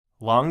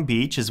Long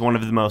Beach is one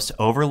of the most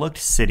overlooked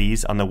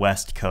cities on the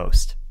West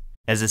Coast.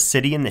 As a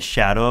city in the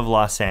shadow of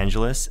Los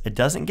Angeles, it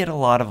doesn't get a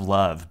lot of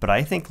love, but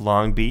I think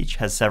Long Beach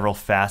has several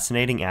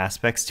fascinating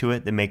aspects to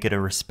it that make it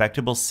a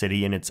respectable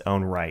city in its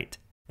own right.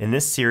 In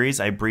this series,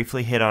 I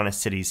briefly hit on a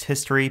city's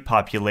history,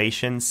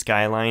 population,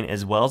 skyline,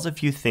 as well as a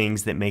few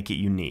things that make it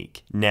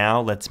unique. Now,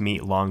 let's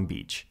meet Long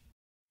Beach.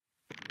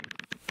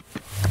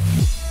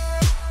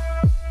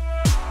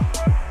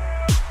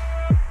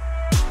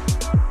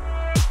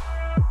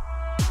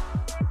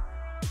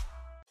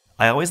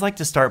 I always like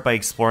to start by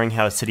exploring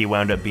how a city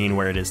wound up being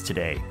where it is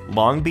today.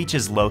 Long Beach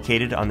is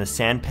located on the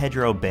San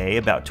Pedro Bay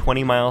about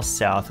 20 miles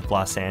south of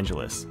Los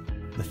Angeles.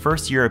 The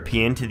first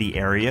European to the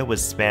area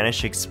was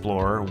Spanish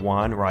explorer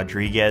Juan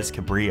Rodriguez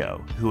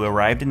Cabrillo, who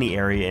arrived in the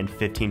area in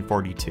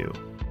 1542.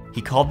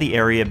 He called the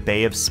area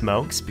Bay of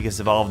Smokes because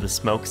of all of the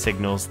smoke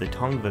signals the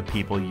Tongva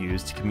people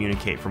used to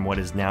communicate from what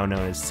is now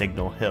known as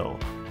Signal Hill.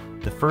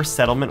 The first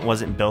settlement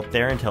wasn't built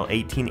there until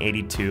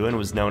 1882 and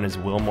was known as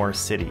Wilmore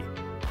City.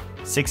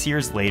 6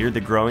 years later, the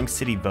growing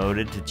city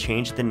voted to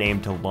change the name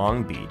to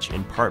Long Beach,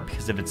 in part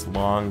because of its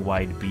long,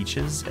 wide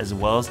beaches, as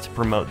well as to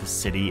promote the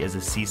city as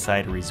a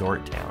seaside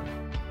resort town.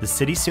 The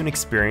city soon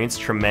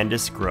experienced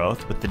tremendous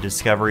growth with the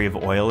discovery of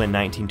oil in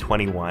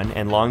 1921,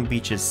 and Long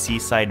Beach's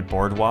seaside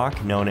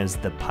boardwalk, known as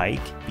the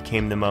Pike,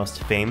 became the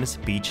most famous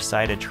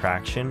beachside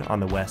attraction on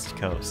the West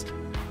Coast.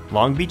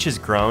 Long Beach has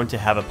grown to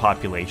have a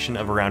population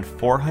of around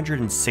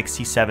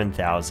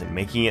 467,000,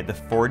 making it the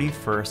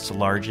 41st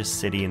largest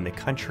city in the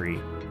country,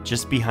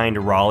 just behind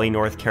Raleigh,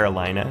 North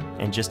Carolina,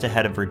 and just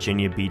ahead of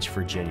Virginia Beach,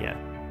 Virginia.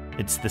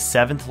 It's the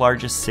 7th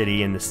largest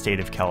city in the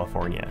state of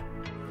California.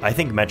 I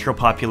think metro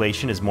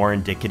population is more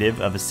indicative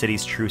of a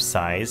city's true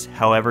size.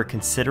 However,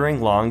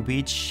 considering Long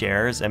Beach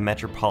shares a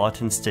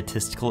metropolitan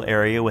statistical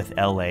area with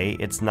LA,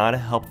 it's not a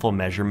helpful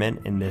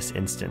measurement in this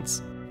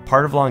instance.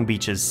 Part of Long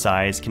Beach's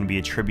size can be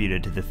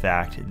attributed to the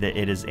fact that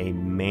it is a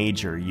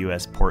major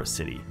US port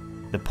city.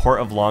 The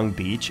Port of Long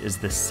Beach is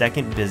the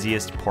second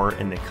busiest port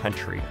in the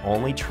country,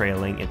 only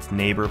trailing its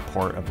neighbor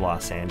port of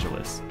Los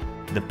Angeles.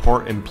 The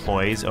port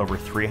employs over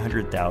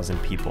 300,000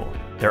 people.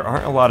 There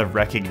aren't a lot of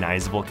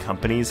recognizable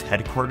companies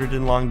headquartered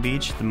in Long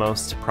Beach, the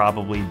most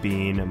probably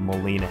being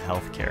Molina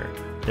Healthcare.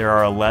 There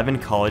are 11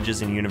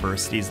 colleges and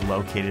universities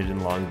located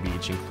in Long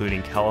Beach,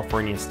 including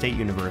California State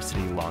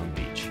University, Long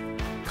Beach.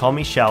 Call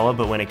me shallow,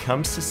 but when it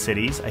comes to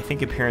cities, I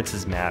think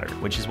appearances matter,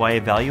 which is why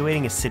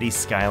evaluating a city's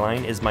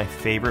skyline is my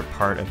favorite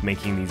part of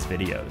making these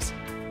videos.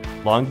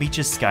 Long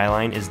Beach's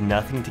skyline is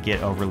nothing to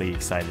get overly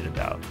excited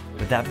about.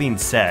 With that being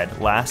said,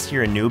 last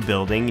year a new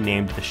building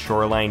named the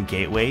Shoreline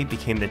Gateway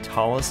became the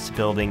tallest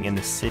building in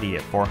the city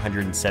at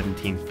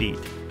 417 feet.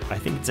 I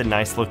think it's a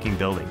nice looking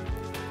building.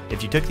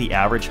 If you took the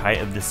average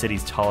height of the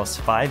city's tallest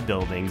 5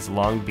 buildings,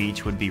 Long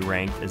Beach would be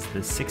ranked as the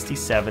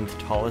 67th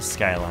tallest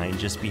skyline,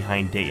 just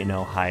behind Dayton,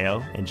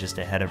 Ohio, and just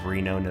ahead of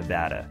Reno,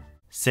 Nevada.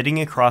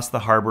 Sitting across the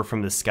harbor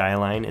from the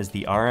skyline is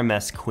the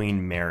RMS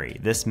Queen Mary.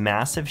 This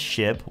massive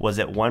ship was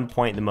at one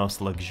point the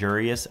most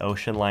luxurious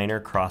ocean liner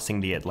crossing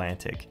the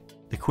Atlantic.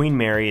 The Queen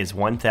Mary is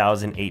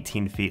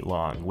 1,018 feet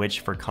long,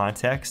 which, for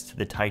context,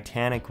 the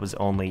Titanic was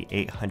only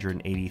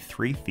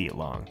 883 feet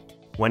long.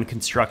 When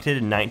constructed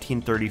in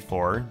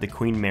 1934, the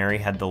Queen Mary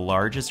had the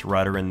largest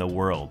rudder in the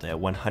world at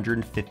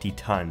 150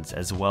 tons,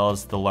 as well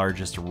as the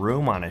largest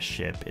room on a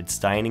ship, its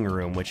dining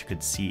room, which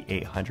could seat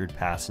 800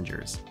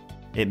 passengers.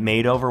 It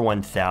made over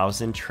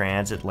 1,000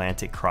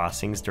 transatlantic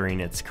crossings during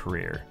its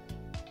career.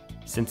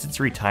 Since its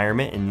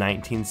retirement in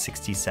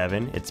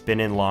 1967, it's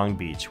been in Long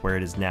Beach, where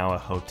it is now a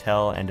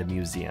hotel and a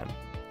museum.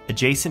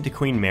 Adjacent to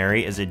Queen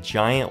Mary is a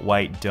giant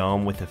white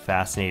dome with a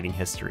fascinating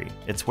history.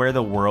 It's where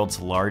the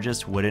world's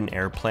largest wooden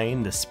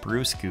airplane, the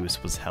Spruce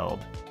Goose, was held.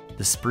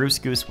 The Spruce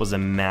Goose was a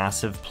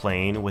massive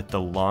plane with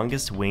the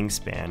longest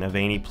wingspan of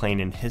any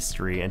plane in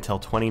history until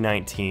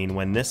 2019,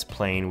 when this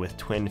plane with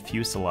twin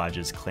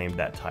fuselages claimed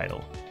that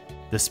title.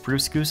 The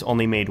Spruce Goose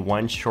only made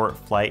one short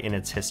flight in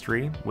its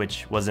history,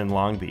 which was in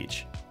Long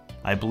Beach.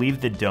 I believe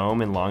the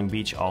dome in Long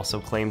Beach also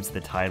claims the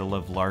title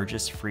of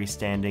largest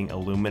freestanding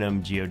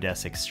aluminum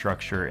geodesic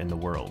structure in the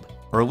world.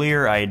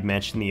 Earlier, I had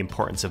mentioned the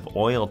importance of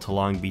oil to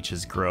Long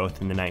Beach's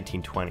growth in the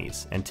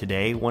 1920s, and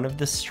today, one of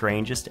the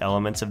strangest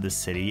elements of the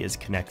city is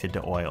connected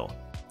to oil.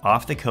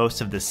 Off the coast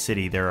of the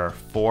city, there are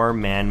 4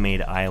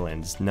 man-made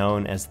islands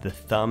known as the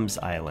Thumbs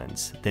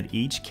Islands that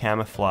each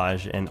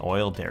camouflage an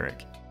oil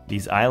derrick.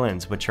 These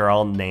islands, which are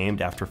all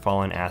named after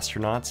fallen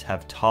astronauts,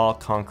 have tall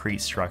concrete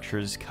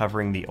structures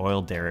covering the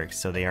oil derricks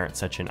so they aren't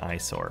such an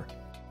eyesore.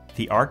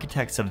 The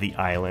architects of the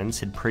islands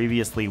had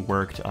previously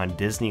worked on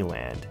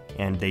Disneyland,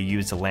 and they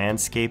used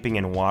landscaping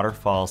and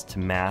waterfalls to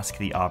mask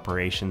the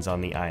operations on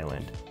the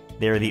island.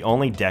 They are the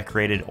only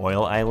decorated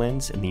oil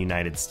islands in the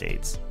United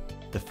States.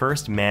 The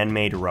first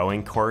man-made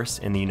rowing course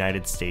in the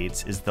United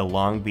States is the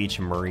Long Beach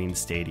Marine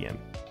Stadium.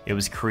 It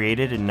was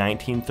created in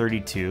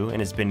 1932 and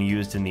has been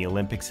used in the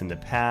Olympics in the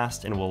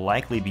past and will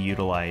likely be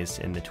utilized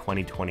in the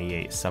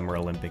 2028 Summer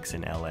Olympics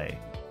in LA.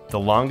 The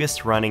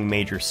longest running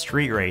major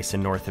street race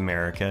in North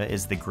America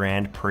is the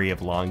Grand Prix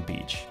of Long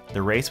Beach.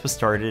 The race was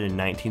started in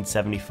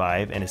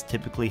 1975 and is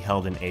typically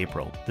held in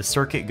April. The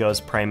circuit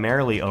goes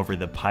primarily over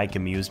the Pike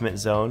Amusement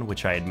Zone,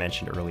 which I had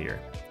mentioned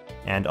earlier.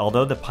 And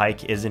although the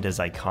Pike isn't as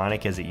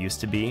iconic as it used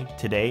to be,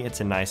 today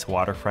it's a nice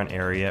waterfront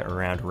area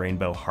around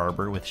Rainbow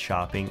Harbor with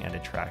shopping and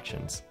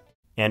attractions.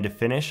 And to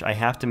finish, I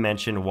have to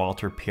mention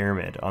Walter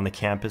Pyramid on the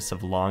campus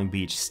of Long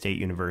Beach State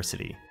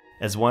University.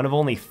 As one of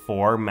only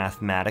 4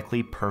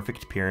 mathematically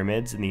perfect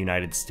pyramids in the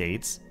United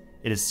States,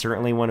 it is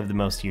certainly one of the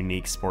most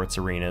unique sports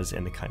arenas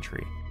in the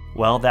country.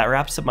 Well, that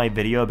wraps up my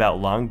video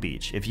about Long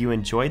Beach. If you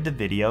enjoyed the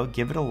video,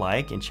 give it a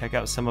like and check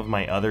out some of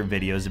my other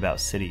videos about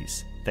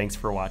cities. Thanks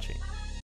for watching.